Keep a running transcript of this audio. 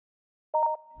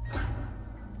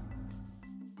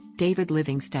David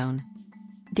Livingstone.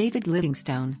 David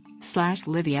Livingstone,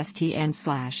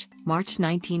 /Livingstone, March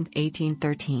 19,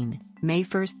 1813, May 1,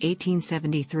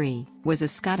 1873, was a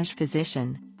Scottish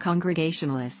physician,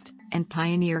 Congregationalist, and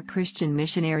pioneer Christian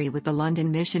missionary with the London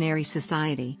Missionary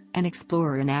Society, an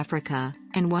explorer in Africa,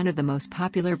 and one of the most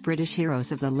popular British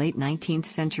heroes of the late 19th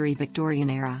century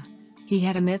Victorian era. He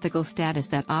had a mythical status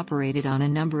that operated on a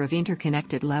number of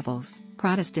interconnected levels: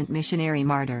 Protestant missionary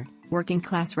martyr,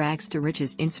 working-class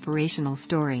rags-to-riches inspirational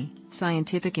story,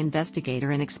 scientific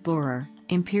investigator and explorer,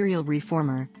 imperial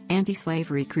reformer,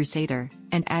 anti-slavery crusader,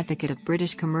 and advocate of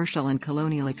British commercial and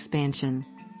colonial expansion.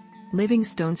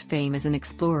 Livingstone's fame as an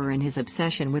explorer and his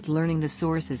obsession with learning the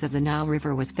sources of the Nile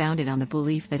River was founded on the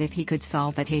belief that if he could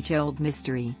solve that age-old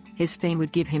mystery, his fame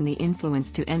would give him the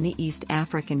influence to end the East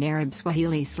African Arab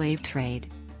Swahili slave trade.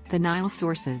 "The Nile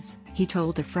sources," he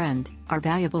told a friend, "are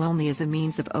valuable only as a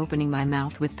means of opening my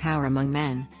mouth with power among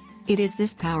men. It is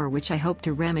this power which I hope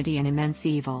to remedy an immense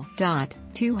evil."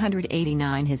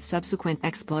 289 His subsequent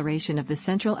exploration of the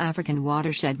Central African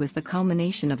watershed was the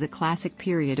culmination of the classic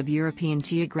period of European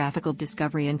geographical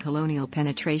discovery and colonial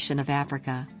penetration of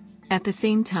Africa. At the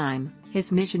same time,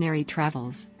 his missionary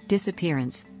travels,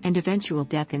 disappearance, and eventual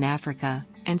death in Africa,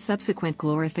 and subsequent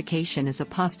glorification as a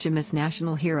posthumous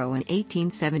national hero in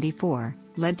 1874,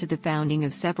 led to the founding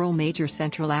of several major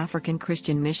Central African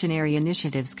Christian missionary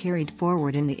initiatives carried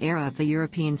forward in the era of the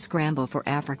European scramble for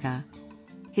Africa.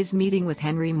 His meeting with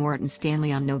Henry Morton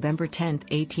Stanley on November 10,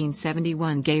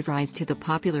 1871 gave rise to the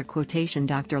popular quotation,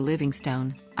 "Dr.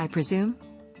 Livingstone, I presume?"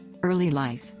 Early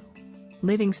life.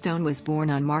 Livingstone was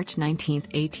born on March 19,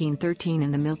 1813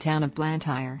 in the mill town of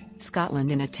Blantyre,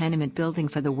 Scotland, in a tenement building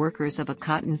for the workers of a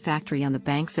cotton factory on the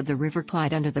banks of the River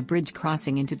Clyde under the bridge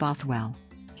crossing into Bothwell.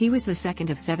 He was the second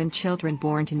of 7 children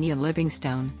born to Neil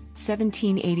Livingstone,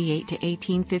 1788 to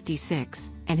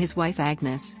 1856, and his wife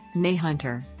Agnes, née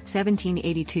Hunter,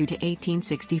 1782 to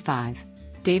 1865.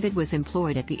 David was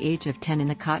employed at the age of 10 in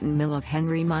the cotton mill of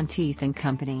Henry Monteith and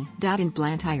Company. In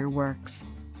Blantyre works.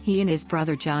 He and his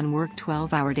brother John worked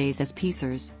 12-hour days as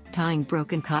piecers, tying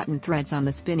broken cotton threads on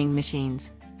the spinning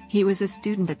machines. He was a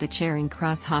student at the Charing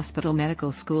Cross Hospital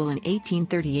Medical School in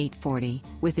 1838-40,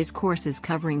 with his courses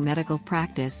covering medical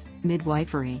practice,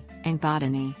 midwifery, and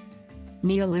botany.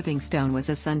 Neil Livingstone was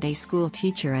a Sunday school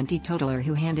teacher and teetotaler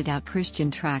who handed out Christian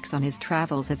tracts on his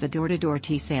travels as a door-to-door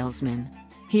tea salesman.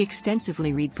 He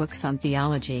extensively read books on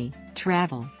theology,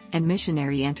 travel, and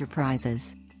missionary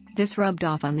enterprises. This rubbed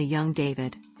off on the young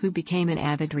David, who became an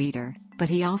avid reader, but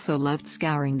he also loved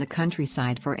scouring the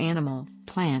countryside for animal,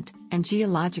 plant, and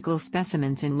geological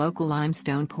specimens in local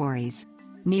limestone quarries.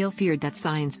 Neil feared that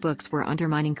science books were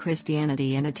undermining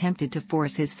Christianity and attempted to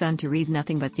force his son to read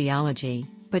nothing but theology,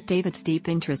 but David's deep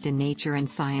interest in nature and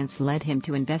science led him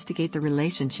to investigate the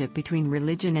relationship between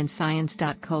religion and science.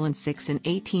 6 In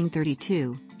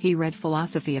 1832, he read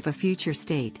Philosophy of a Future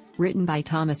State, written by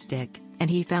Thomas Dick, and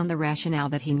he found the rationale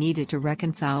that he needed to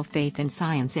reconcile faith and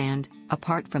science and,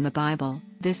 apart from the Bible,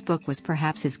 this book was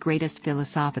perhaps his greatest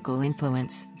philosophical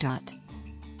influence.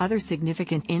 Other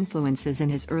significant influences in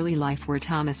his early life were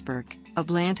Thomas Burke, a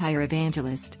Blantyre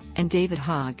evangelist, and David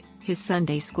Hogg, his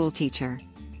Sunday school teacher.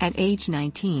 At age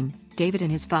 19, David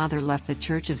and his father left the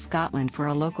Church of Scotland for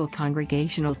a local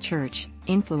Congregational church,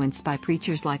 influenced by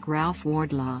preachers like Ralph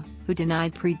Wardlaw, who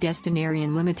denied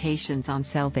predestinarian limitations on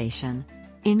salvation.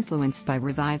 Influenced by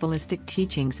revivalistic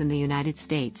teachings in the United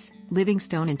States,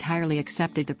 Livingstone entirely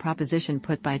accepted the proposition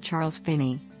put by Charles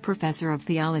Finney, professor of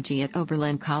theology at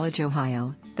Oberlin College,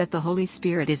 Ohio, that the Holy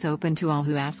Spirit is open to all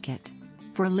who ask it.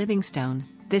 For Livingstone,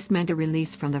 this meant a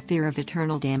release from the fear of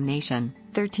eternal damnation.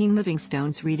 13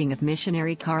 Livingstone's reading of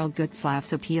missionary Carl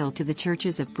Gutzlaff's appeal to the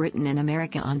churches of Britain and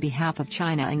America on behalf of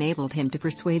China enabled him to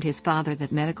persuade his father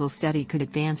that medical study could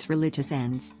advance religious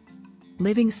ends.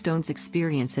 Livingstone's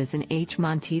experiences in H.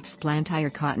 Monteith's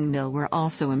Blantyre cotton mill were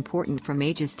also important from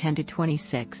ages 10 to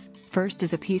 26, first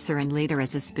as a piecer and later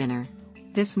as a spinner.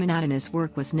 This monotonous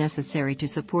work was necessary to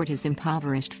support his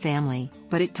impoverished family,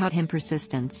 but it taught him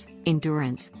persistence,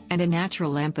 endurance, and a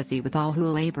natural empathy with all who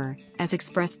labor, as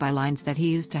expressed by lines that he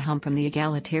used to hum from the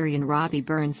egalitarian Robbie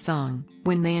Burns song,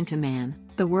 "When man to man,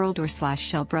 the world or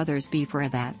shall brothers be for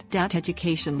that."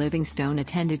 Education. Livingstone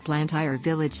attended Blantyre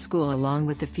Village School along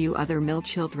with a few other mill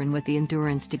children with the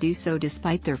endurance to do so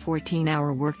despite their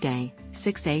 14-hour workday,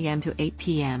 6 a.m. to 8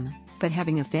 p.m., but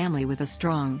having a family with a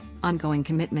strong, ongoing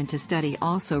commitment to study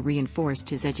also reinforced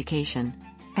his education.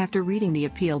 After reading the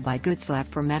appeal by Gutzlaff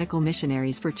for medical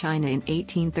missionaries for China in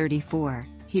 1834,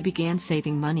 he began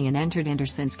saving money and entered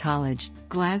Anderson's College,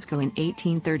 Glasgow in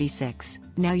 1836,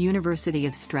 now University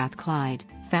of Strathclyde,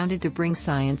 founded to bring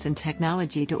science and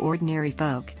technology to ordinary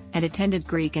folk, and attended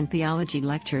Greek and theology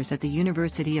lectures at the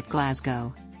University of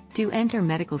Glasgow. To enter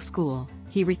medical school,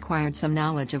 he required some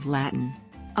knowledge of Latin.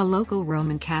 A local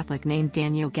Roman Catholic named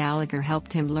Daniel Gallagher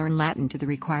helped him learn Latin to the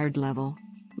required level.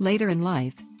 Later in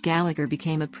life, Gallagher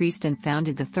became a priest and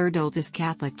founded the third oldest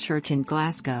Catholic church in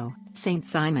Glasgow, St.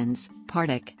 Simon's,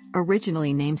 Partick,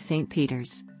 originally named St.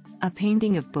 Peter's. A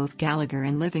painting of both Gallagher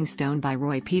and Livingstone by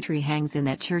Roy Petrie hangs in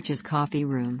that church's coffee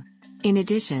room. In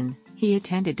addition, he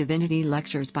attended divinity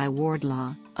lectures by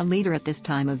Wardlaw, a leader at this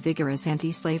time of vigorous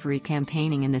anti-slavery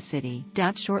campaigning in the city.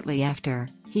 Shortly after,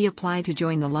 he applied to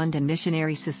join the London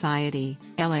Missionary Society,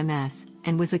 LMS,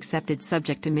 and was accepted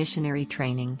subject to missionary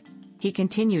training. He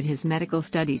continued his medical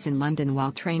studies in London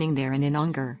while training there and in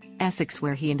Unger, Essex,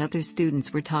 where he and other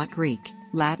students were taught Greek,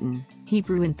 Latin,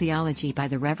 Hebrew and theology by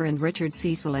the Reverend Richard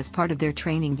Cecil as part of their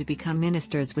training to become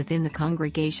ministers within the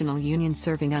Congregational Union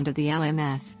serving under the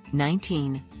LMS.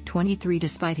 1923.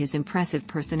 Despite his impressive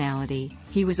personality,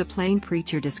 he was a plain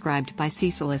preacher described by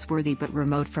Cecil as worthy but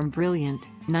remote from brilliant.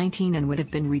 19 And would have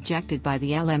been rejected by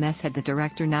the LMS had the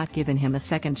director not given him a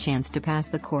second chance to pass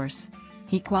the course.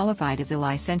 He qualified as a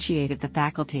licentiate of the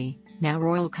Faculty, now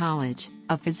Royal College,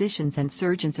 of Physicians and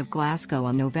Surgeons of Glasgow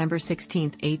on November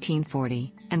 16,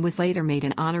 1840, and was later made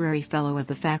an honorary Fellow of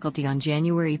the Faculty on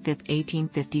January 5,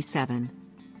 1857.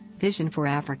 Vision for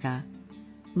Africa.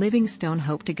 Livingstone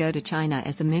hoped to go to China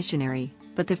as a missionary,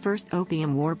 but the First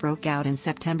Opium War broke out in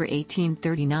September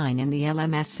 1839 and the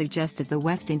LMS suggested the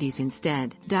West Indies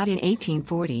instead. In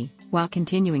 1840, while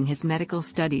continuing his medical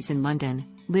studies in London,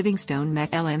 Livingstone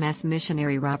met LMS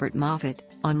missionary Robert Moffat,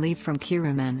 on leave from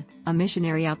Kiriman, a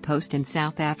missionary outpost in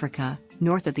South Africa,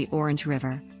 north of the Orange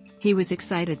River. He was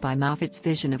excited by Moffat's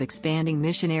vision of expanding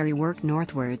missionary work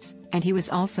northwards, and he was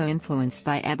also influenced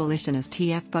by abolitionist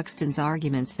T.F. Buxton's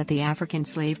arguments that the African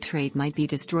slave trade might be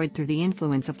destroyed through the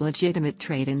influence of legitimate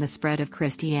trade and the spread of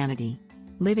Christianity.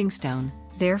 Livingstone,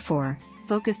 therefore,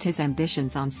 focused his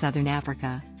ambitions on southern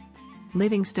Africa.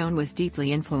 Livingstone was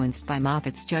deeply influenced by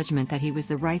Moffat's judgment that he was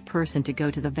the right person to go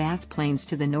to the vast plains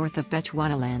to the north of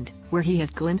Bechuanaland, where he has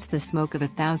glimpsed the smoke of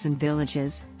 1,000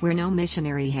 villages, where no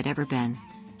missionary had ever been.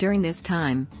 During this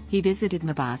time, he visited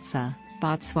Mbatsa,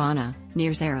 Botswana,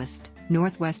 near Zeerust,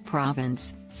 Northwest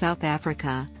Province, South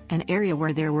Africa, an area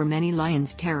where there were many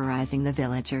lions terrorizing the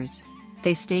villagers.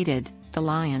 They stated, "The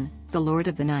lion, the lord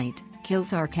of the night,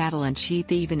 kills our cattle and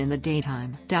sheep even in the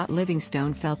daytime."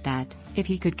 Livingstone felt that, if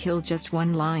he could kill just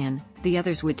one lion, the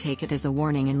others would take it as a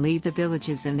warning and leave the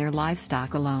villages and their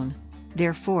livestock alone.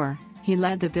 Therefore, he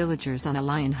led the villagers on a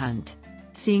lion hunt.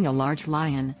 Seeing a large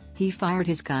lion, he fired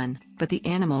his gun, but the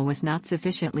animal was not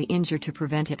sufficiently injured to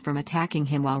prevent it from attacking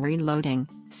him while reloading,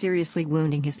 seriously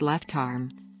wounding his left arm.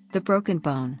 The broken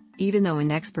bone, even though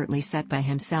inexpertly set by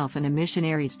himself and a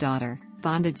missionary's daughter,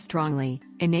 bonded strongly,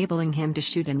 enabling him to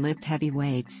shoot and lift heavy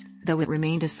weights, though it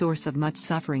remained a source of much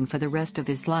suffering for the rest of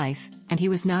his life, and he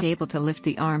was not able to lift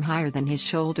the arm higher than his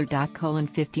shoulder.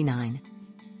 59.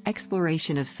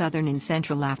 Exploration of southern and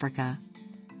central Africa.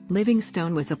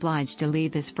 Livingstone was obliged to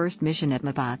leave his first mission at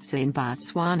Mbatsa in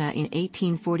Botswana in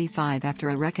 1845 after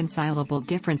irreconcilable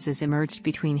differences emerged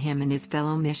between him and his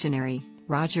fellow missionary,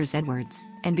 Rogers Edwards,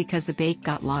 and because the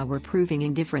Baikot were proving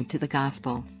indifferent to the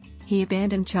gospel. He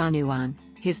abandoned Chanuan,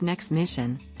 his next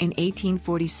mission, in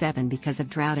 1847 because of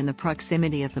drought in the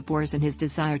proximity of the Boers and his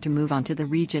desire to move on to the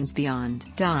regions beyond.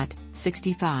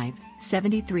 65,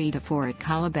 73-4 At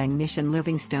Kalabang Mission.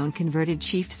 Livingstone converted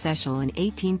Chief Cecil in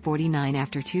 1849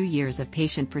 after 2 years of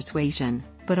patient persuasion,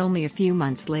 but only a few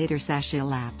months later Cecil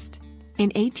lapsed.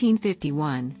 In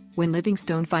 1851, when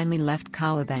Livingstone finally left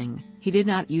Kalabang, he did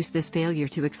not use this failure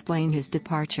to explain his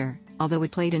departure, although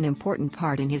it played an important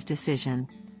part in his decision.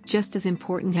 Just as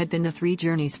important had been the 3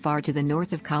 journeys far to the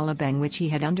north of Kalabang which he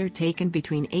had undertaken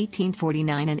between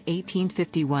 1849 and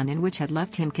 1851 and which had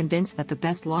left him convinced that the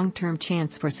best long-term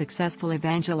chance for successful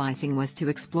evangelizing was to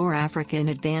explore Africa in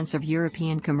advance of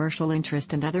European commercial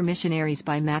interest and other missionaries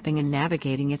by mapping and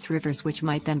navigating its rivers which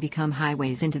might then become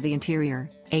highways into the interior.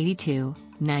 82,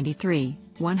 93,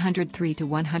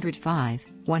 103-105,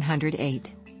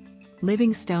 108.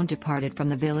 Livingstone departed from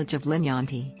the village of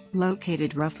Linyanti,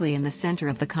 located roughly in the center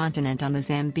of the continent on the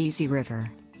Zambezi River.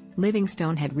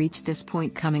 Livingstone had reached this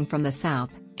point coming from the south,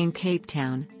 in Cape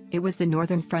Town. It was the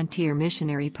northern frontier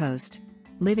missionary post.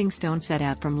 Livingstone set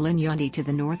out from Linyanti to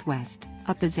the northwest,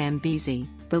 up the Zambezi,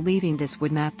 believing this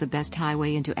would map the best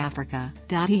highway into Africa.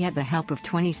 He had the help of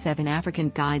 27 African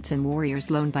guides and warriors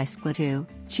loaned by Sclatu,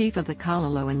 chief of the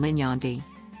Kololo in Linyanti.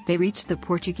 They reached the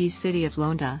Portuguese city of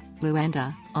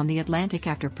Luanda, on the Atlantic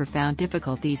after profound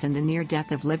difficulties and the near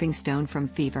death of Livingstone from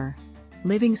fever.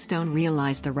 Livingstone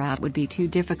realized the route would be too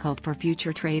difficult for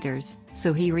future traders,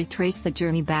 so he retraced the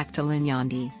journey back to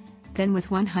Linyandi. Then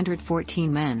with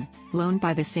 114 men, loaned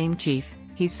by the same chief,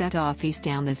 he set off east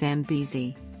down the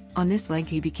Zambezi. On this leg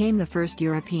he became the first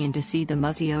European to see the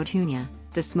Muzi-Otunya,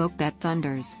 the smoke that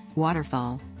thunders,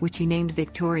 waterfall, which he named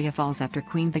Victoria Falls after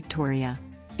Queen Victoria.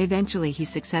 Eventually he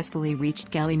successfully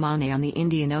reached Galimane on the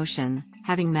Indian Ocean,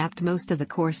 having mapped most of the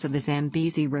course of the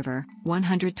Zambezi River,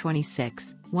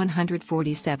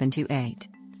 147–8.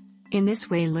 In this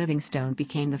way Livingstone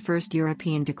became the first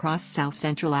European to cross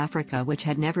South-Central Africa, which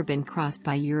had never been crossed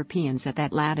by Europeans at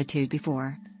that latitude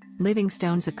before.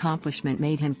 Livingstone's accomplishment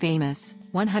made him famous,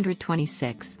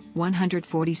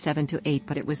 147–8,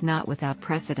 but it was not without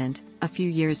precedent. A few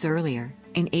years earlier,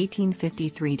 in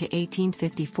 1853 to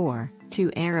 1854, two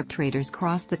Arab traders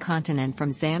crossed the continent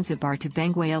from Zanzibar to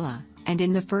Benguela, and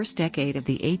in the first decade of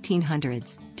the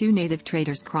 1800s, two native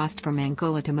traders crossed from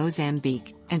Angola to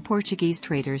Mozambique, and Portuguese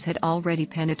traders had already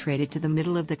penetrated to the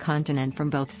middle of the continent from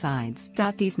both sides.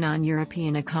 These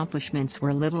non-European accomplishments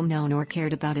were little known or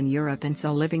cared about in Europe, and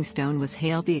so Livingstone was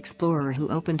hailed the explorer who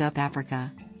opened up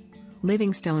Africa.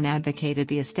 Livingstone advocated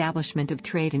the establishment of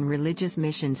trade and religious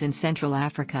missions in Central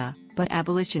Africa, but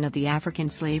abolition of the African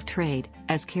slave trade,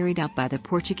 as carried out by the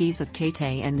Portuguese of Tete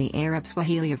and the Arab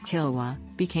Swahili of Kilwa,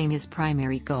 became his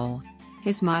primary goal.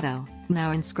 His motto,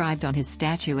 now inscribed on his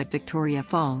statue at Victoria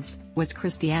Falls, was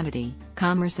Christianity,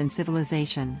 Commerce and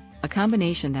Civilization, a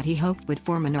combination that he hoped would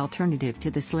form an alternative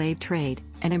to the slave trade,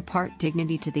 and impart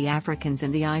dignity to the Africans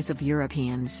in the eyes of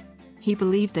Europeans. He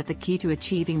believed that the key to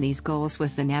achieving these goals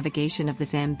was the navigation of the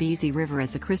Zambezi River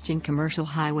as a Christian commercial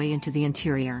highway into the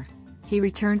interior. He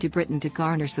returned to Britain to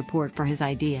garner support for his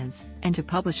ideas, and to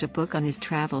publish a book on his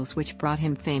travels which brought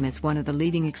him fame as one of the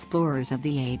leading explorers of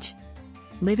the age.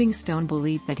 Livingstone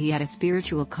believed that he had a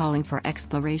spiritual calling for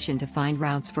exploration to find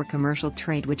routes for commercial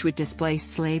trade which would displace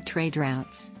slave trade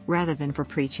routes, rather than for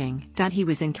preaching. He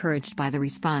was encouraged by the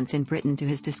response in Britain to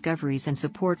his discoveries and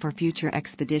support for future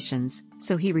expeditions,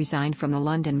 so he resigned from the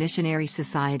London Missionary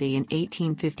Society in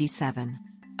 1857.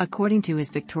 According to his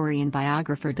Victorian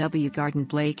biographer W. Garden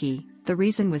Blakey, the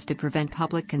reason was to prevent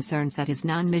public concerns that his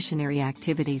non-missionary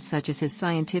activities such as his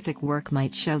scientific work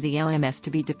might show the LMS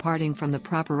to be departing from the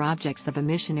proper objects of a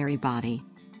missionary body.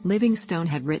 Livingstone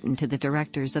had written to the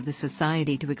directors of the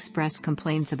society to express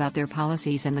complaints about their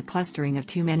policies and the clustering of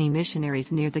too many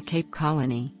missionaries near the Cape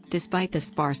Colony, despite the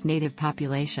sparse native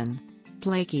population.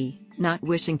 Blakey, not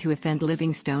wishing to offend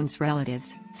Livingstone's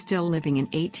relatives, still living in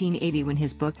 1880 when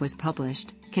his book was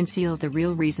published, concealed the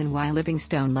real reason why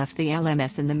Livingstone left the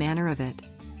LMS and the manner of it.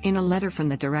 In a letter from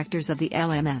the directors of the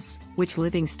LMS, which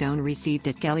Livingstone received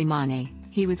at Galimane,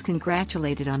 he was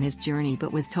congratulated on his journey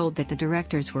but was told that the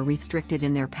directors were restricted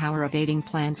in their power of aiding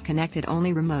plans connected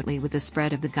only remotely with the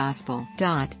spread of the gospel.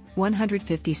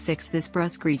 156 This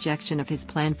brusque rejection of his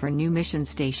plan for new mission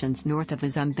stations north of the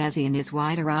Zambezi and his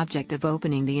wider object of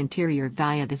opening the interior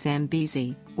via the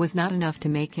Zambezi, was not enough to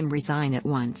make him resign at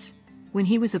once. When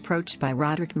he was approached by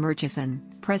Roderick Murchison,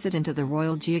 president of the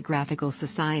Royal Geographical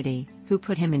Society, who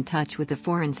put him in touch with the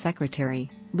Foreign Secretary,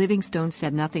 Livingstone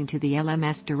said nothing to the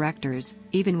LMS directors,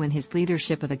 even when his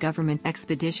leadership of a government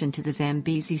expedition to the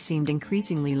Zambezi seemed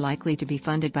increasingly likely to be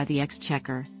funded by the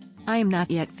Exchequer. "I am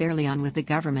not yet fairly on with the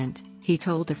government," he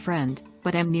told a friend,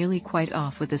 "but am nearly quite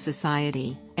off with the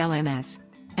Society, LMS."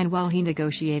 And while he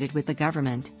negotiated with the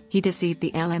government, he deceived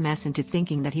the LMS into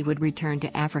thinking that he would return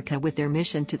to Africa with their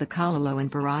mission to the Kololo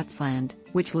and Baratsland,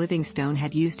 which Livingstone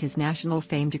had used his national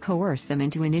fame to coerce them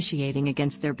into initiating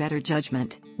against their better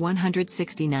judgment.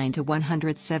 169 to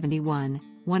 171,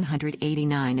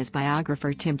 189 As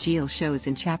biographer Tim Gill shows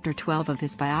in chapter 12 of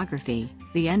his biography,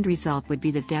 the end result would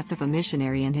be the death of a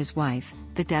missionary and his wife,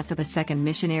 the death of a second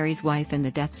missionary's wife and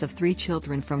the deaths of 3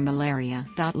 children from malaria.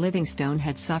 Livingstone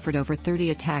had suffered over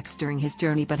 30 attacks during his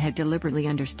journey but had deliberately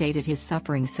understated his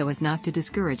suffering so as not to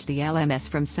discourage the LMS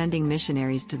from sending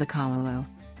missionaries to the Kololo.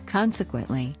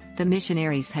 Consequently, the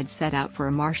missionaries had set out for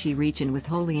a marshy region with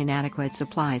wholly inadequate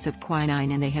supplies of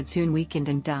quinine and they had soon weakened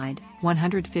and died.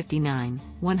 159,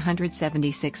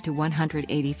 176 to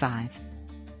 185.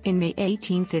 In May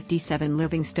 1857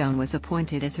 Livingstone was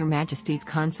appointed as Her Majesty's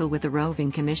consul with a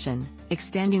roving commission,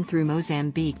 extending through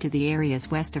Mozambique to the areas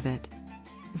west of it.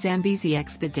 Zambezi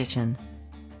expedition.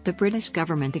 The British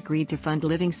government agreed to fund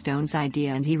Livingstone's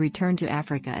idea and he returned to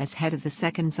Africa as head of the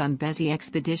second Zambezi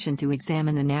expedition to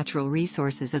examine the natural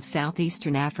resources of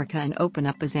southeastern Africa and open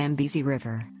up the Zambezi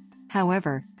River.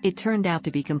 However, it turned out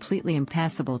to be completely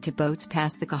impassable to boats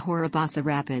past the Kahorabasa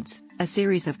Rapids, a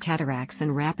series of cataracts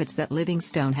and rapids that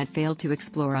Livingstone had failed to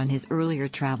explore on his earlier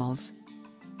travels.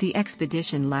 The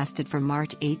expedition lasted from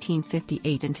March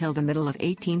 1858 until the middle of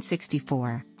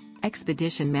 1864.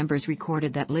 Expedition members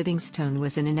recorded that Livingstone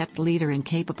was an inept leader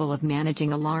incapable of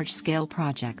managing a large-scale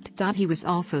project. He was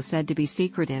also said to be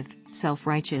secretive,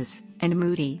 self-righteous, and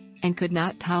moody, and could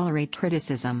not tolerate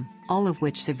criticism, all of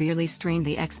which severely strained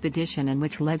the expedition and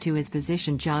which led to his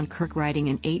physician John Kirk writing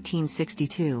in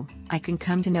 1862, "I can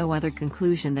come to no other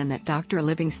conclusion than that Dr.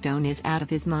 Livingstone is out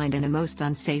of his mind and a most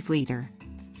unsafe leader."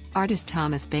 Artist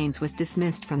Thomas Baines was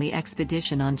dismissed from the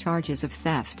expedition on charges of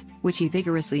theft, which he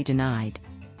vigorously denied.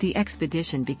 The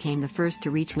expedition became the first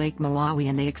to reach Lake Malawi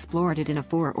and they explored it in a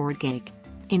 4-oared gig.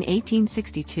 In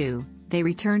 1862, they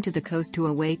returned to the coast to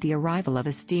await the arrival of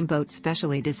a steamboat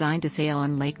specially designed to sail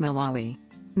on Lake Malawi.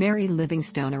 Mary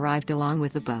Livingstone arrived along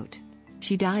with the boat.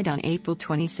 She died on April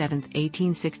 27,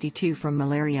 1862 from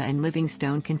malaria, and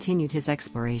Livingstone continued his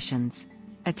explorations.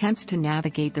 Attempts to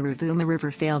navigate the Rovuma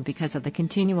River failed because of the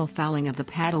continual fouling of the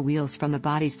paddle wheels from the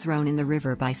bodies thrown in the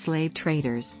river by slave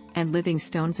traders, and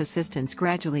Livingstone's assistants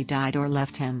gradually died or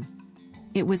left him.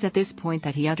 It was at this point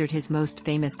that he uttered his most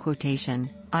famous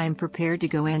quotation, "I am prepared to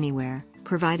go anywhere,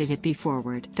 provided it be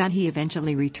forward." He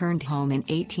eventually returned home in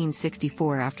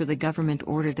 1864 after the government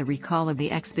ordered the recall of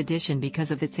the expedition because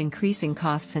of its increasing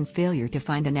costs and failure to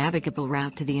find a navigable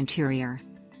route to the interior.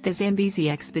 The Zambezi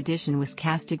expedition was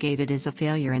castigated as a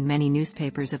failure in many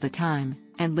newspapers of the time,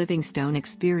 and Livingstone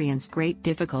experienced great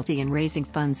difficulty in raising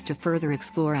funds to further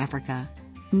explore Africa.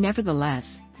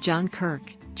 Nevertheless, John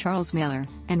Kirk, Charles Miller,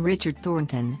 and Richard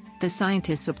Thornton, the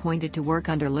scientists appointed to work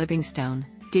under Livingstone,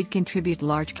 did contribute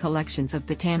large collections of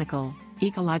botanical,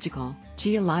 ecological,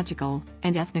 geological,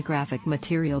 and ethnographic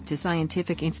material to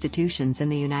scientific institutions in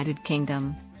the United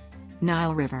Kingdom.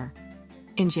 Nile River.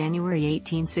 In January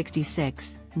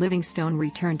 1866, Livingstone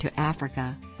returned to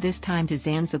Africa, this time to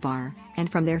Zanzibar, and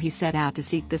from there he set out to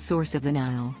seek the source of the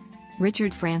Nile.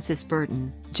 Richard Francis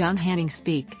Burton, John Hanning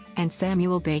Speke, and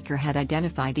Samuel Baker had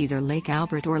identified either Lake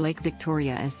Albert or Lake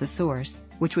Victoria as the source,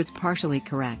 which was partially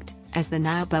correct, as the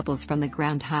Nile bubbles from the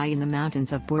ground high in the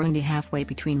mountains of Burundi halfway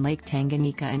between Lake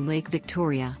Tanganyika and Lake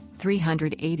Victoria,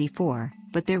 384,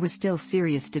 but there was still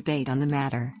serious debate on the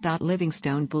matter.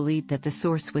 Livingstone believed that the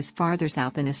source was farther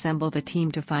south and assembled a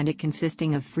team to find it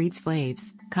consisting of freed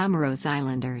slaves, Comoros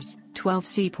Islanders, 12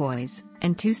 sepoys,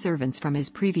 and 2 servants from his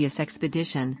previous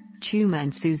expedition, Chuma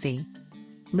and Susie.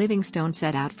 Livingstone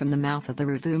set out from the mouth of the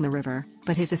Rovuma River,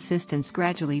 but his assistants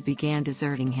gradually began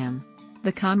deserting him.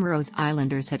 The Comoros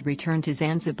Islanders had returned to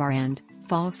Zanzibar and,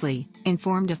 falsely,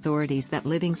 informed authorities that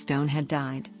Livingstone had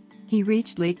died. He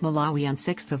reached Lake Malawi on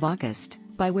 6 August,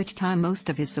 by which time most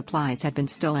of his supplies had been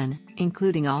stolen,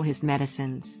 including all his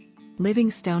medicines.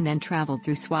 Livingstone then traveled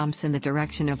through swamps in the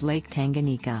direction of Lake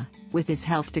Tanganyika, with his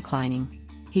health declining.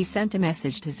 He sent a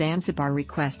message to Zanzibar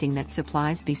requesting that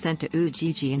supplies be sent to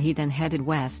Ujiji, and he then headed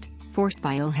west, forced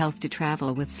by ill health to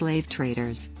travel with slave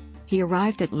traders. He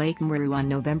arrived at Lake Mweru on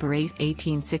November 8,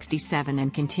 1867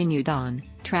 and continued on,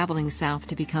 traveling south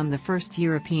to become the first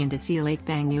European to see Lake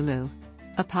Bangulu.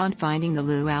 Upon finding the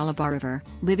Lualaba River,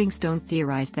 Livingstone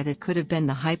theorized that it could have been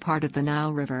the high part of the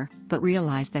Nile River, but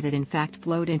realized that it in fact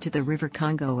flowed into the River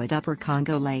Congo at Upper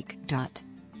Congo Lake.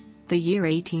 The year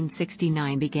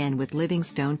 1869 began with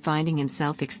Livingstone finding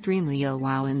himself extremely ill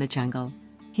while in the jungle.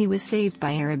 He was saved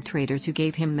by Arab traders who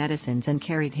gave him medicines and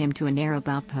carried him to an Arab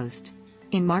outpost.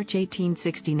 In March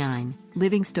 1869,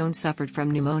 Livingstone suffered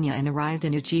from pneumonia and arrived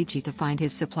in Ujiji to find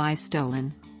his supplies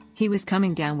stolen. He was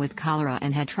coming down with cholera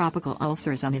and had tropical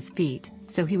ulcers on his feet,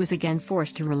 so he was again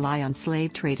forced to rely on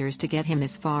slave traders to get him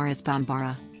as far as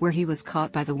Bambara, where he was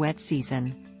caught by the wet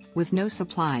season. With no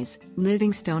supplies,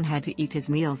 Livingstone had to eat his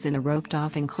meals in a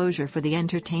roped-off enclosure for the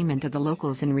entertainment of the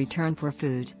locals in return for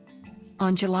food.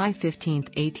 On July 15,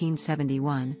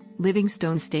 1871,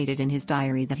 Livingstone stated in his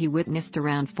diary that he witnessed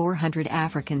around 400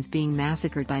 Africans being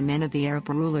massacred by men of the Arab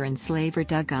ruler and slaver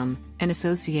Dugum, an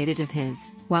associated of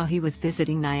his, while he was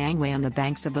visiting Nyangwe on the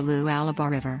banks of the Lualaba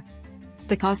River.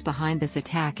 The cause behind this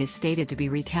attack is stated to be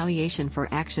retaliation for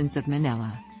actions of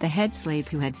Manila, the head slave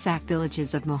who had sacked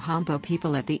villages of Mohambo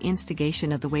people at the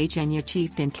instigation of the Wajenya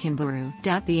chieftain Kimburu.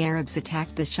 The Arabs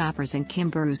attacked the shoppers and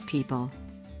Kimburu's people.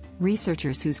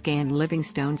 Researchers who scanned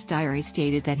Livingstone's diary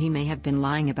stated that he may have been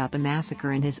lying about the massacre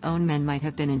and his own men might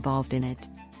have been involved in it.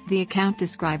 The account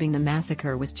describing the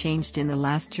massacre was changed in the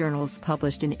last journals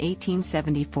published in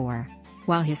 1874.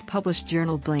 While his published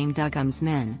journal blamed Dugum's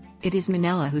men, it is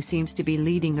Manila who seems to be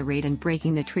leading the raid and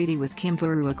breaking the treaty with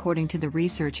Kimburu, according to the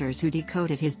researchers who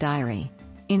decoded his diary.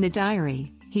 In the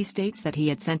diary, he states that he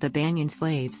had sent the Banyan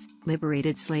slaves,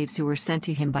 liberated slaves who were sent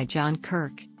to him by John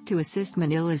Kirk, to assist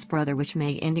Manila's brother, which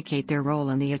may indicate their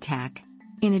role in the attack.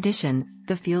 In addition,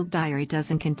 the field diary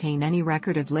doesn't contain any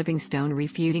record of Livingstone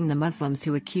refuting the Muslims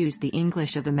who accused the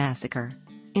English of the massacre.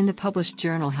 In the published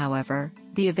journal, however,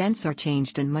 the events are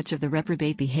changed and much of the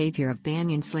reprobate behavior of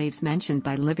Banyan slaves mentioned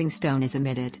by Livingstone is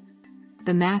omitted.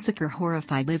 The massacre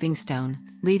horrified Livingstone,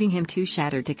 leaving him too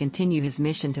shattered to continue his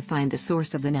mission to find the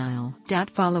source of the Nile.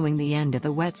 Following the end of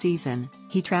the wet season,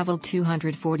 he traveled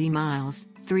 240 miles,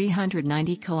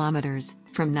 390 kilometers,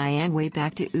 from Nyangwe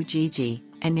back to Ujiji,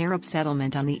 an Arab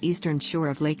settlement on the eastern shore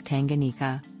of Lake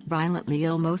Tanganyika, violently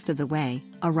ill most of the way,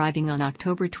 arriving on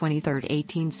October 23,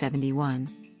 1871.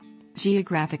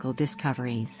 Geographical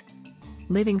discoveries.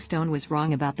 Livingstone was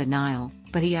wrong about the Nile,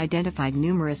 but he identified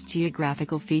numerous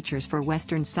geographical features for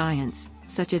Western science,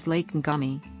 such as Lake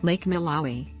Ngami, Lake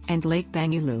Malawi, and Lake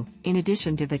Bangulu, in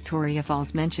addition to Victoria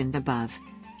Falls mentioned above.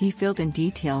 He filled in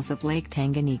details of Lake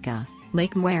Tanganyika,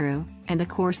 Lake Mweru, and the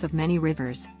course of many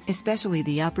rivers, especially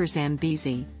the upper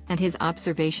Zambezi, and his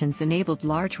observations enabled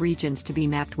large regions to be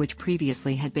mapped which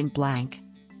previously had been blank.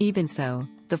 Even so,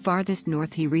 the farthest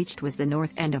north he reached was the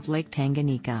north end of Lake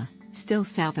Tanganyika, still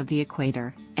south of the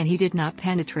equator, and he did not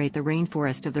penetrate the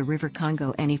rainforest of the River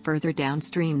Congo any further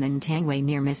downstream than Ntangwe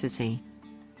near Mississippi.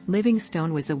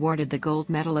 Livingstone was awarded the Gold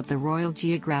Medal of the Royal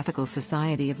Geographical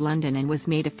Society of London and was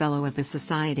made a Fellow of the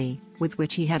Society, with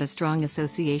which he had a strong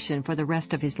association for the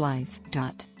rest of his life.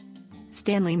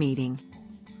 Stanley meeting.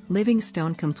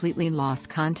 Livingstone completely lost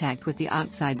contact with the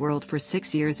outside world for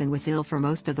 6 years and was ill for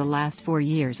most of the last 4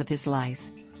 years of his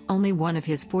life. Only one of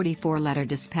his 44-letter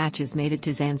dispatches made it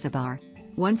to Zanzibar.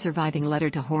 One surviving letter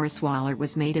to Horace Waller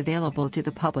was made available to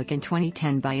the public in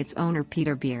 2010 by its owner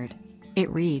Peter Beard. It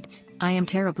reads, "I am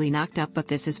terribly knocked up, but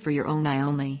this is for your own eye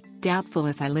only, doubtful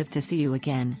if I live to see you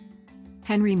again."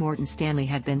 Henry Morton Stanley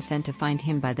had been sent to find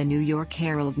him by the New York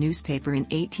Herald newspaper in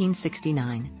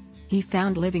 1869. He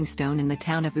found Livingstone in the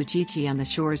town of Ujiji on the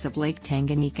shores of Lake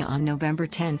Tanganyika on November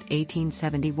 10,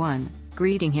 1871,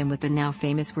 greeting him with the now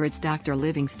famous words, "Dr.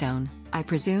 Livingstone, I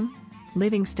presume?"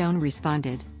 Livingstone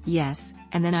responded, "Yes,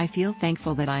 and then I feel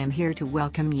thankful that I am here to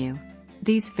welcome you."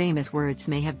 These famous words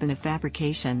may have been a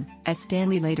fabrication, as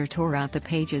Stanley later tore out the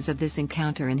pages of this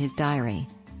encounter in his diary.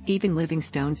 Even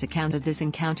Livingstone's account of this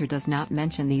encounter does not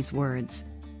mention these words.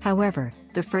 However,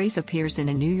 the phrase appears in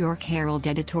a New York Herald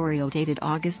editorial dated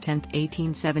August 10,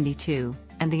 1872,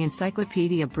 and the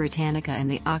Encyclopaedia Britannica and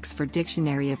the Oxford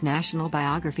Dictionary of National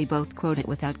Biography both quote it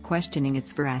without questioning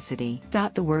its veracity.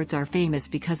 The words are famous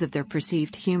because of their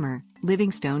perceived humor,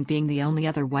 Livingstone being the only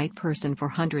other white person for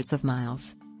hundreds of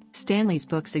miles. Stanley's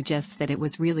book suggests that it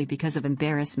was really because of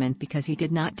embarrassment because he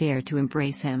did not dare to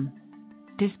embrace him.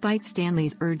 Despite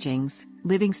Stanley's urgings,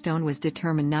 Livingstone was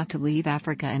determined not to leave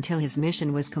Africa until his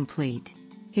mission was complete.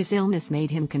 His illness made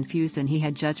him confused and he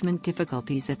had judgment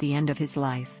difficulties at the end of his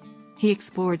life. He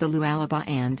explored the Lualaba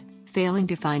and, failing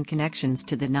to find connections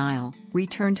to the Nile,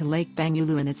 returned to Lake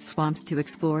Bangulu and its swamps to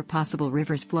explore possible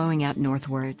rivers flowing out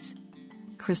northwards.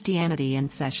 Christianity and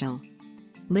Cecil.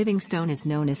 Livingstone is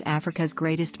known as Africa's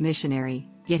greatest missionary,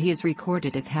 yet he is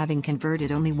recorded as having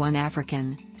converted only one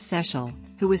African, Cecil,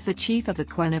 who was the chief of the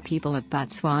Kwena people of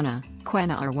Botswana.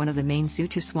 Kwena are one of the main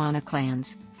Sotho-Tswana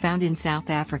clans, found in South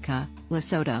Africa,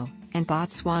 Lesotho, and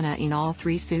Botswana in all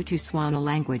three Sotho-Tswana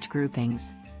language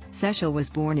groupings. Cecil was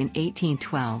born in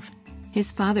 1812.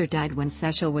 His father died when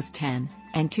Cecil was 10,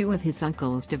 and two of his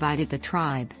uncles divided the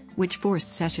tribe, which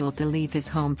forced Cecil to leave his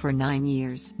home for 9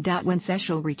 years. When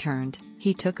Cecil returned,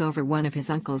 he took over one of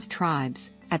his uncle's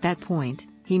tribes. At that point,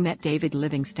 he met David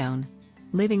Livingstone.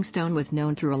 Livingstone was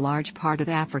known through a large part of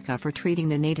Africa for treating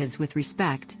the natives with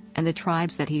respect, and the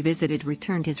tribes that he visited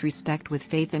returned his respect with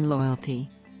faith and loyalty.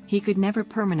 He could never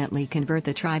permanently convert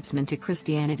the tribesmen to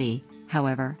Christianity,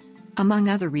 however. Among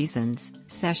other reasons,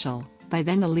 Cecil, by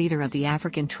then the leader of the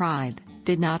African tribe,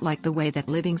 did not like the way that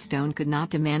Livingstone could not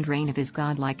demand rain of his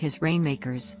god like his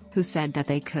rainmakers, who said that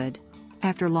they could.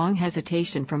 After long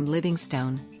hesitation from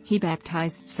Livingstone, he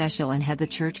baptized Cecil and had the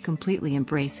church completely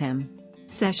embrace him.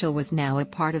 Cecil was now a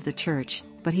part of the church,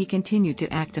 but he continued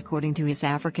to act according to his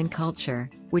African culture,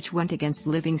 which went against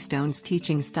Livingstone's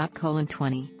teachings.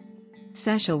 20.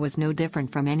 Cecil was no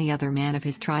different from any other man of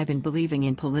his tribe in believing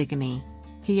in polygamy.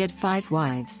 He had 5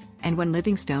 wives, and when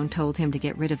Livingstone told him to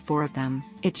get rid of 4 of them,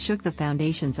 it shook the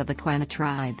foundations of the Kwena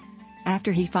tribe.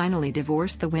 After he finally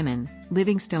divorced the women,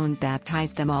 Livingstone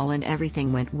baptized them all and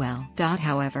everything went well.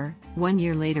 However, 1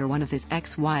 year later one of his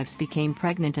ex-wives became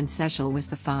pregnant and Cecil was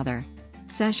the father.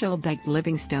 Cecil begged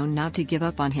Livingstone not to give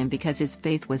up on him because his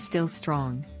faith was still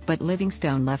strong, but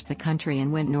Livingstone left the country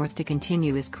and went north to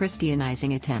continue his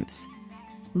Christianizing attempts.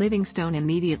 Livingstone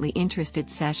immediately interested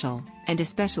Cecil, and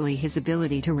especially his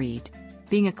ability to read.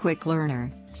 Being a quick learner,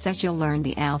 Cecil learned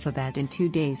the alphabet in 2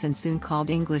 days and soon called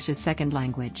English a second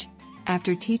language.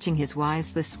 After teaching his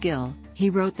wives the skill, he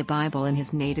wrote the Bible in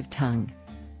his native tongue.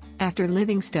 After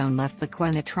Livingstone left the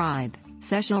Quenya tribe,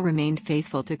 Cecil remained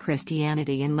faithful to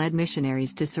Christianity and led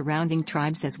missionaries to surrounding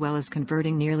tribes as well as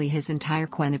converting nearly his entire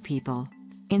Quenya people.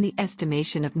 In the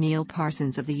estimation of Neil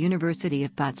Parsons of the University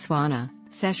of Botswana,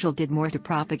 Cecil did more to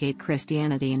propagate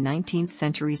Christianity in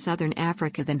 19th-century southern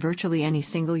Africa than virtually any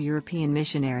single European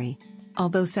missionary.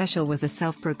 Although Cecil was a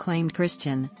self-proclaimed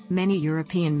Christian, many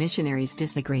European missionaries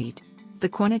disagreed. The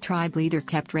Quenya tribe leader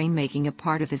kept rainmaking a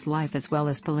part of his life as well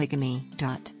as polygamy.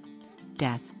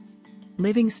 Death.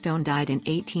 Livingstone died in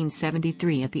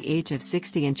 1873 at the age of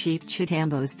 60 in Chief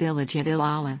Chitambo's village at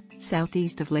Ilala,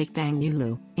 southeast of Lake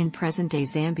Bangulu, in present-day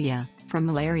Zambia, from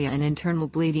malaria and internal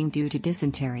bleeding due to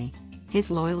dysentery. His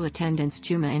loyal attendants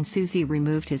Chuma and Susie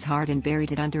removed his heart and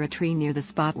buried it under a tree near the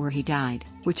spot where he died,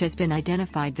 which has been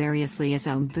identified variously as a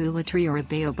mbula tree or a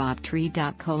baobab tree.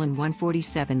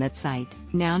 147 That site,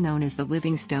 now known as the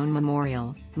Livingstone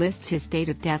Memorial, lists his date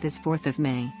of death as 4th of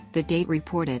May, the date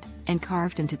reported, and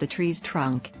carved into the tree's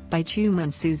trunk, by Chuma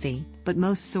and Susie, but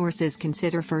most sources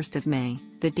consider 1st of May,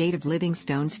 the date of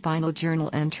Livingstone's final journal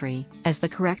entry, as the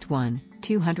correct one,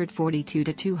 242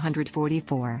 to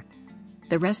 244.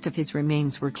 The rest of his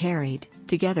remains were carried,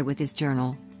 together with his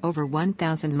journal, over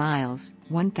 1,000 miles,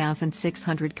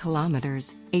 1,600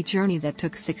 kilometers, a journey that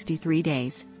took 63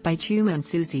 days, by Chuma and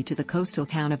Susie to the coastal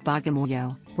town of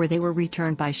Bagamoyo, where they were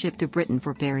returned by ship to Britain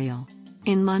for burial.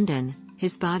 In London,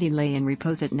 his body lay in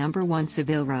repose at No. 1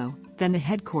 Savile Row, then the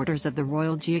headquarters of the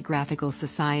Royal Geographical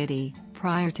Society,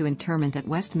 prior to interment at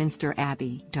Westminster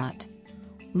Abbey.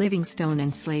 Livingstone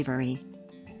and slavery.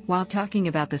 While talking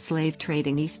about the slave trade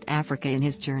in East Africa in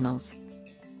his journals,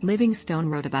 Livingstone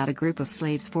wrote about a group of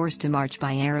slaves forced to march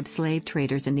by Arab slave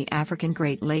traders in the African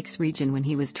Great Lakes region when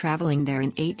he was traveling there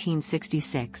in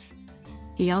 1866.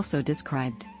 He also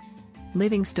described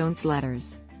Livingstone's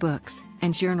letters, books,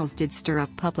 and journals did stir up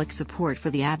public support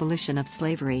for the abolition of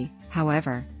slavery.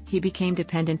 However, he became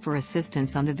dependent for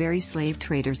assistance on the very slave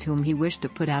traders whom he wished to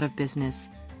put out of business.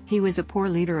 He was a poor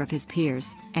leader of his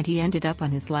peers, and he ended up on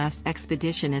his last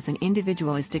expedition as an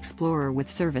individualist explorer with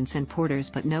servants and porters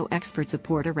but no expert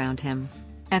support around him.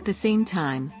 At the same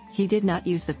time, he did not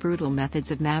use the brutal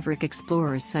methods of maverick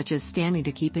explorers such as standing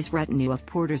to keep his retinue of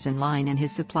porters in line and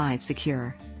his supplies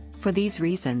secure. For these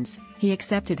reasons, he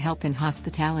accepted help in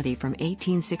hospitality from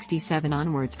 1867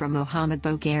 onwards from Mohammed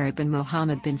Bogarib and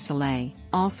Mohammed bin Saleh,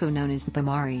 also known as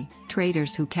Bamari,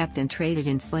 traders who kept and traded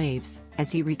in slaves,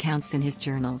 as he recounts in his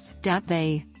journals.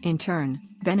 They, in turn,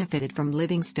 benefited from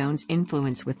Livingstone's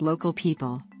influence with local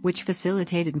people, which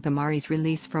facilitated Bamari's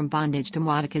release from bondage to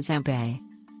Mwadakazembe.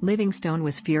 Livingstone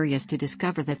was furious to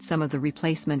discover that some of the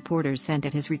replacement porters sent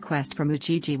at his request from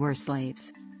Ujiji were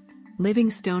slaves.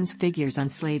 Livingstone's figures on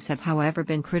slaves have however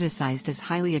been criticized as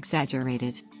highly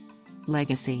exaggerated.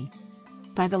 Legacy.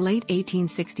 By the late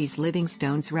 1860s,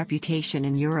 Livingstone's reputation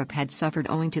in Europe had suffered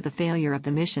owing to the failure of the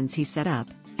missions he set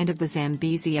up, and of the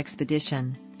Zambezi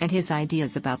expedition, and his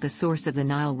ideas about the source of the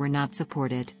Nile were not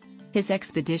supported. His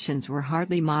expeditions were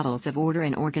hardly models of order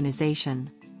and organization.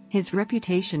 His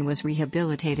reputation was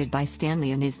rehabilitated by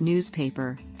Stanley and his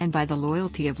newspaper, and by the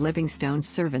loyalty of Livingstone's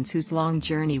servants whose long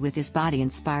journey with his body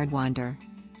inspired wonder.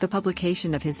 The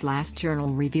publication of his last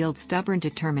journal revealed stubborn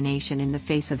determination in the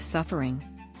face of suffering.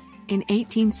 In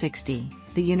 1860,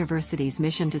 the university's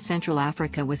mission to Central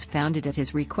Africa was founded at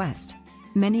his request.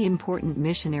 Many important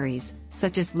missionaries,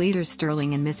 such as Leader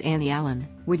Sterling and Miss Annie Allen,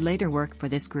 would later work for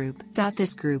this group.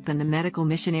 This group and the medical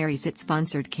missionaries it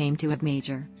sponsored came to have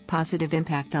major, positive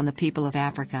impact on the people of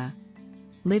Africa.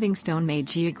 Livingstone made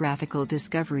geographical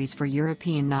discoveries for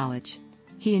European knowledge.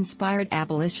 He inspired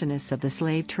abolitionists of the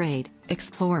slave trade,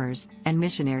 explorers, and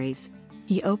missionaries.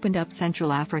 He opened up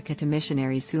Central Africa to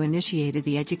missionaries who initiated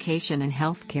the education and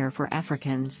health care for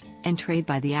Africans, and trade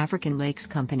by the African Lakes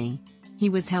Company. He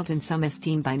was held in some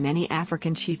esteem by many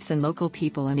African chiefs and local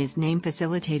people, and his name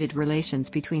facilitated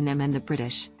relations between them and the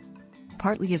British.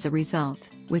 Partly as a result,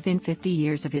 within 50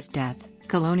 years of his death,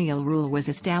 colonial rule was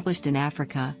established in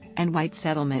Africa, and white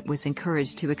settlement was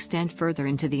encouraged to extend further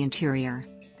into the interior.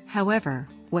 However,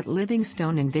 what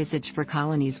Livingstone envisaged for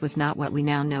colonies was not what we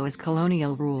now know as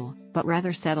colonial rule, but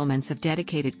rather settlements of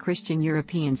dedicated Christian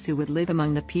Europeans who would live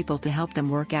among the people to help them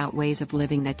work out ways of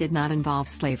living that did not involve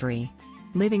slavery.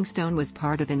 Livingstone was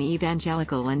part of an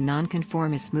evangelical and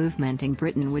nonconformist movement in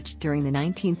Britain which during the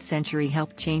 19th century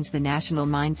helped change the national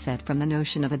mindset from the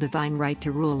notion of a divine right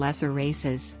to rule lesser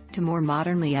races, to more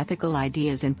modernly ethical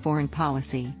ideas in foreign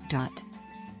policy.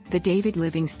 The David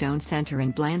Livingstone Center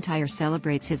in Blantyre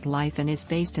celebrates his life and is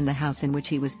based in the house in which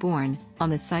he was born, on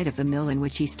the site of the mill in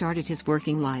which he started his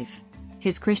working life.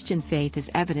 His Christian faith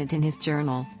is evident in his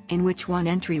journal, in which one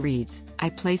entry reads,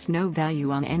 "I place no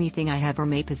value on anything I have or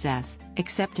may possess,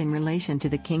 except in relation to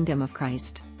the kingdom of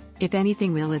Christ. If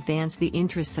anything will advance the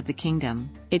interests of the kingdom,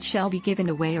 it shall be given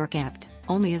away or kept,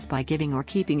 only as by giving or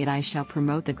keeping it I shall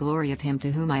promote the glory of him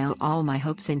to whom I owe all my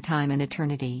hopes in time and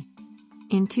eternity."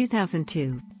 In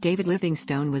 2002, David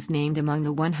Livingstone was named among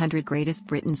the 100 greatest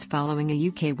Britons following a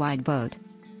UK-wide vote.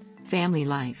 Family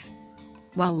life.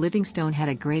 While Livingstone had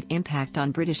a great impact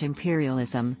on British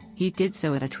imperialism, he did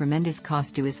so at a tremendous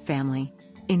cost to his family.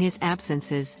 In his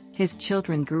absences, his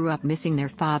children grew up missing their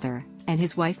father, and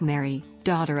his wife Mary,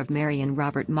 daughter of Mary and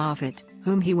Robert Moffat,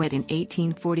 whom he wed in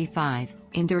 1845,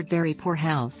 endured very poor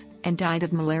health, and died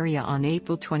of malaria on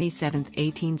April 27,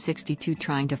 1862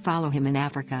 trying to follow him in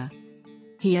Africa.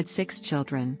 He had 6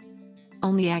 children.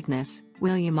 Only Agnes,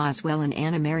 William Oswell and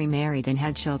Anna Mary married and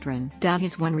had children.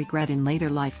 His one regret in later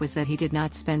life was that he did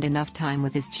not spend enough time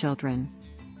with his children.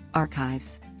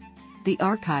 Archives. The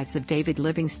archives of David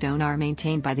Livingstone are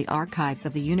maintained by the Archives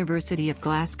of the University of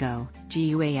Glasgow,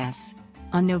 GUAS.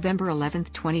 On November 11,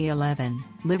 2011,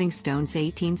 Livingstone's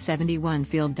 1871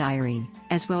 field diary,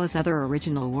 as well as other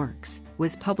original works,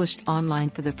 was published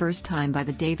online for the first time by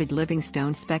the David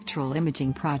Livingstone Spectral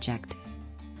Imaging Project.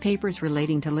 Papers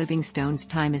relating to Livingstone's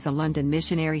time as a London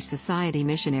Missionary Society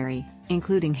missionary,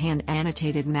 including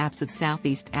hand-annotated maps of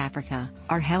Southeast Africa,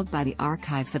 are held by the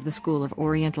archives of the School of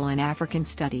Oriental and African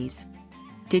Studies.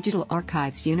 Digital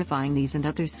archives unifying these and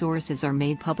other sources are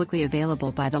made publicly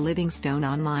available by the Livingstone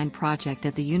Online Project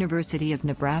at the University of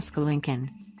Nebraska-Lincoln.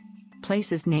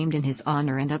 Places named in his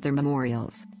honor and other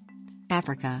memorials.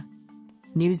 Africa,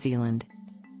 New Zealand,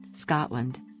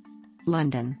 Scotland,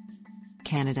 London,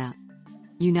 Canada,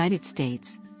 United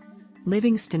States,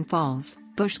 Livingston Falls,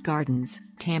 Busch Gardens,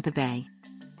 Tampa Bay.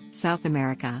 South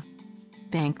America.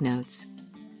 Banknotes.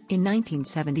 In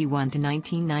 1971 to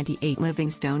 1998,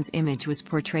 Livingstone's image was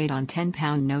portrayed on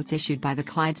 £10 notes issued by the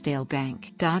Clydesdale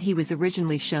Bank. He was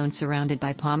originally shown surrounded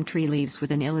by palm tree leaves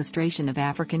with an illustration of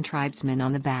African tribesmen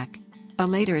on the back. A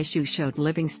later issue showed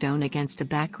Livingstone against a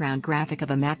background graphic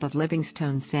of a map of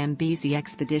Livingstone's Zambezi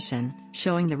expedition,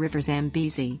 showing the rivers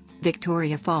Zambezi,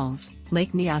 Victoria Falls,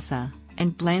 Lake Nyasa,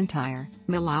 and Blantyre,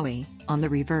 Malawi. On the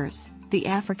reverse, the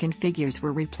African figures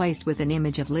were replaced with an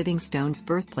image of Livingstone's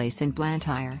birthplace in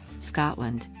Blantyre,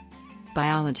 Scotland.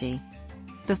 Biology.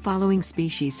 The following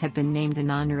species have been named in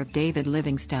honor of David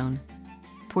Livingstone.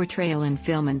 Portrayal in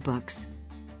film and books.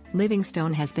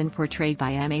 Livingstone has been portrayed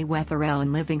by M.A. Wetherell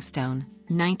in Livingstone,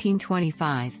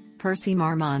 1925, Percy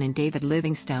Marmon in David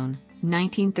Livingstone,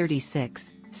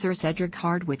 1936, Sir Cedric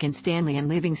Hardwicke in Stanley and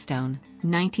Livingstone,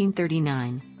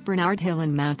 1939, Bernard Hill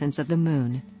in Mountains of the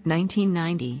Moon,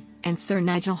 1990, and Sir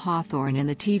Nigel Hawthorne in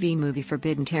the TV movie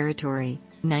Forbidden Territory,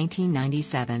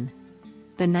 1997.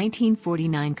 The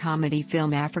 1949 comedy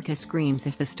film Africa Screams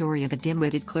is the story of a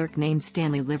dim-witted clerk named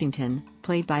Stanley Livington,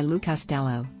 played by Lou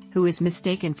Costello, who is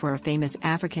mistaken for a famous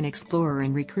African explorer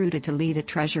and recruited to lead a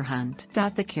treasure hunt.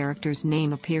 The character's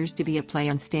name appears to be a play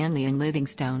on Stanley and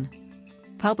Livingstone.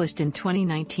 Published in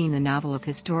 2019, the novel of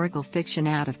historical fiction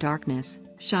Out of Darkness,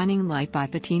 Shining Light by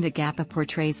Patina Gappa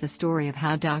portrays the story of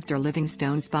how Dr.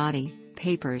 Livingstone's body,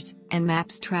 papers, and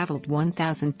maps traveled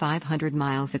 1,500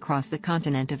 miles across the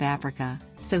continent of Africa,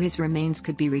 so his remains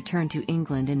could be returned to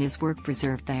England and his work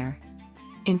preserved there.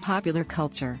 In popular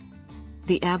culture,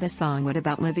 the ABBA song What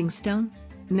About Livingstone?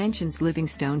 Mentions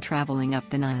Livingstone traveling up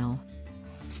the Nile.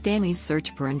 Stanley's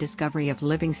search for and discovery of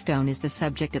Livingstone is the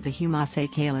subject of the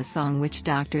Humasekela song Witch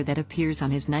Doctor that appears on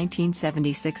his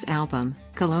 1976 album,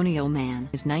 Colonial Man.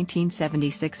 His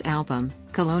 1976 album,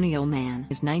 Colonial Man.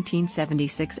 His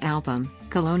 1976 album,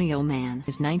 Colonial Man.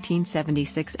 His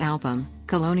 1976 album,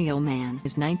 Colonial Man.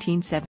 His 1976